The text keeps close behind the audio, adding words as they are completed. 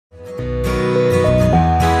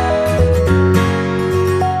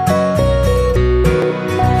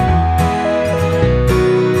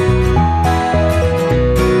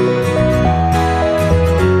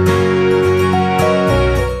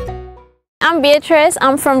I'm Beatrice.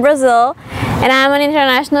 I'm from Brazil, and I'm an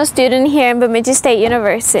international student here in Bemidji State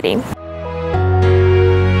University.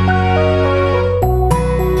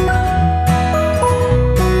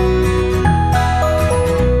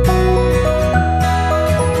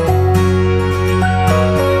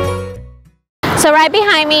 So right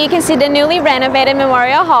behind me you can see the newly renovated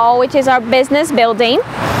Memorial Hall, which is our business building.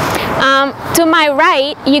 To my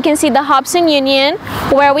right you can see the Hobson Union,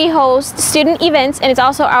 where we host student events, and it's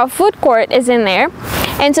also our food court is in there.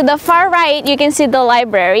 And to the far right you can see the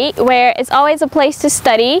library, where it's always a place to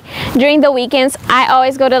study. During the weekends I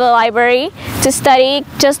always go to the library to study,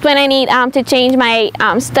 just when I need to change my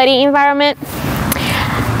study environment.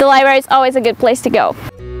 The library is always a good place to go.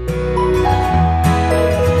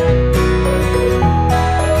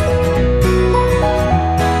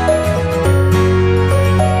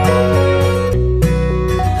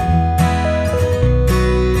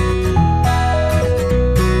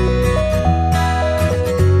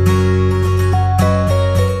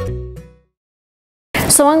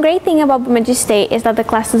 So one great thing about Bemidji State is that the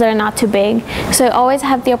classes are not too big, so you always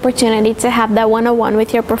have the opportunity to have that one-on-one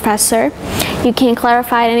with your professor. You can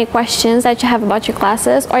clarify any questions that you have about your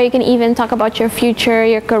classes, or you can even talk about your future,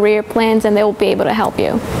 your career plans, and they will be able to help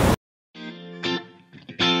you.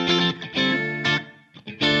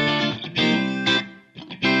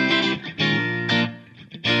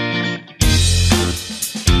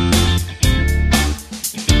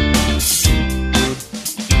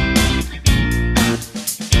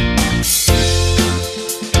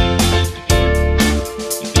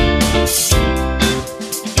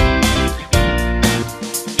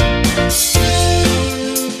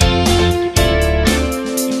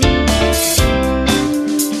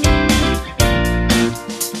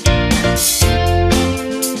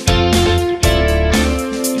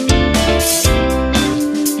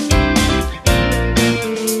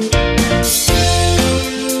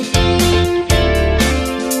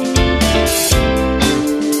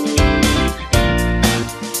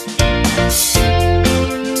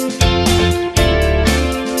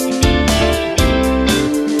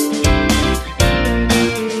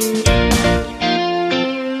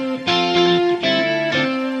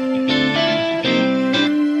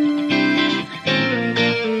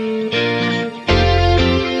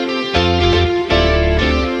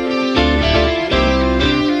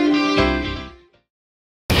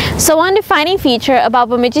 So one defining feature about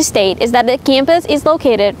Bemidji State is that the campus is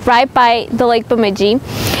located right by the Lake Bemidji,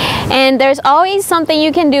 and there's always something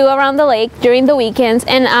you can do around the lake during the weekends,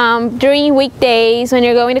 and during weekdays when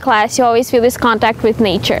you're going to class you always feel this contact with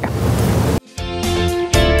nature.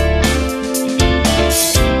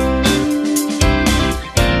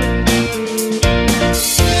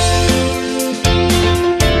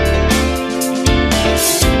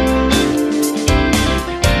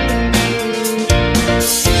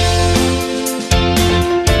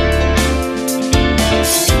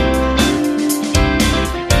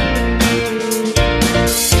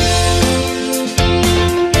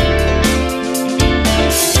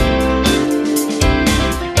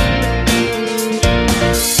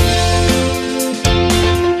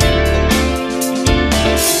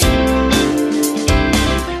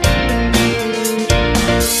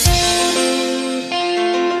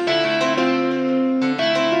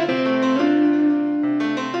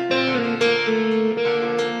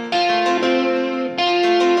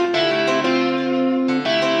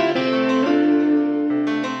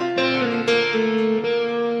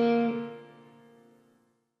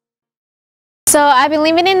 So I've been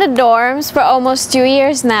living in the dorms for almost 2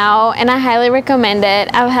 years now, and I highly recommend it.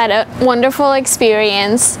 I've had a wonderful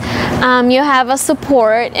experience. You have a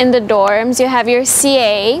support in the dorms, you have your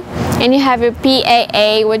CA, and you have your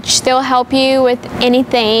PAA, which they'll help you with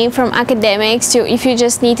anything from academics to if you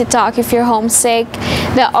just need to talk, if you're homesick.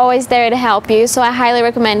 They're always there to help you, so I highly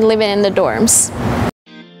recommend living in the dorms.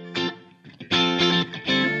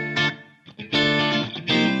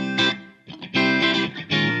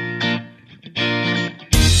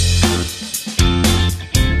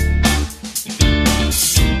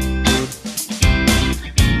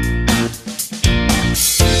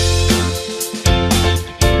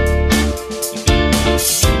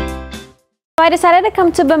 So I decided to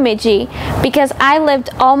come to Bemidji because I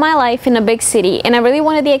lived all my life in a big city, and I really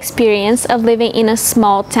wanted the experience of living in a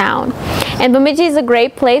small town. And Bemidji is a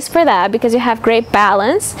great place for that because you have great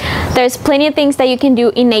balance. There's plenty of things that you can do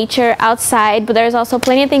in nature outside, but there's also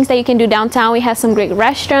plenty of things that you can do downtown. We have some great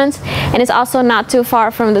restaurants, and it's also not too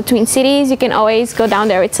far from the Twin Cities. You can always go down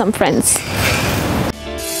there with some friends.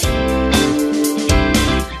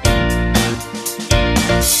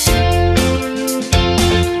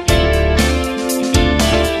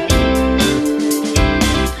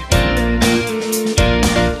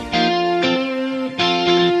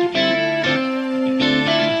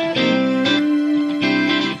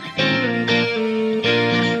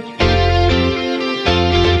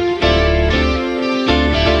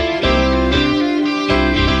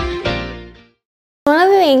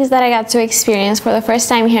 things that I got to experience for the first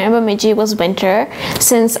time here in Bemidji was winter,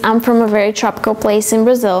 since I'm from a very tropical place in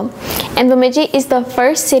Brazil. And Bemidji is the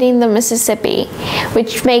first city in the Mississippi,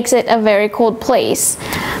 which makes it a very cold place.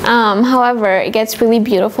 However, it gets really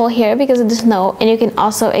beautiful here because of the snow, and you can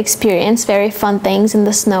also experience very fun things in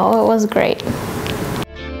the snow. It was great.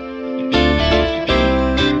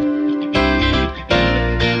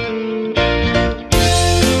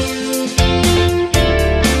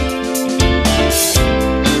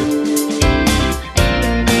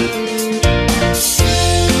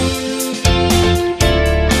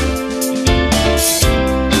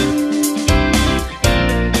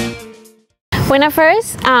 When I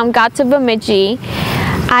first got to Bemidji,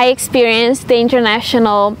 I experienced the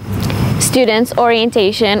international students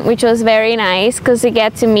orientation, which was very nice because you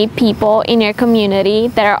get to meet people in your community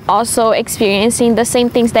that are also experiencing the same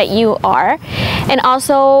things that you are, and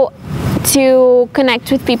also to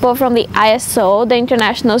connect with people from the ISO, the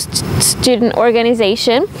International Student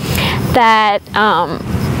Organization, that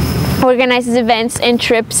organizes events and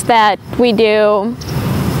trips that we do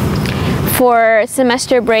for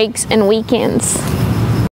semester breaks and weekends.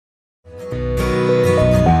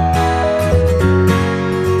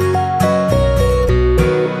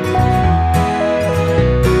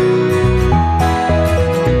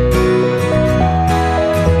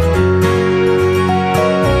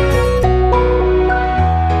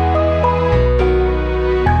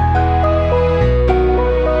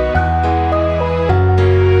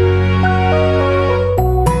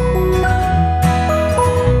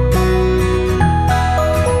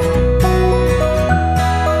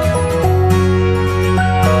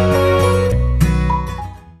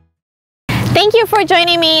 Thank you for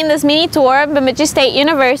joining me in this mini tour of Bemidji State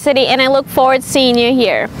University, and I look forward to seeing you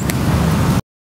here.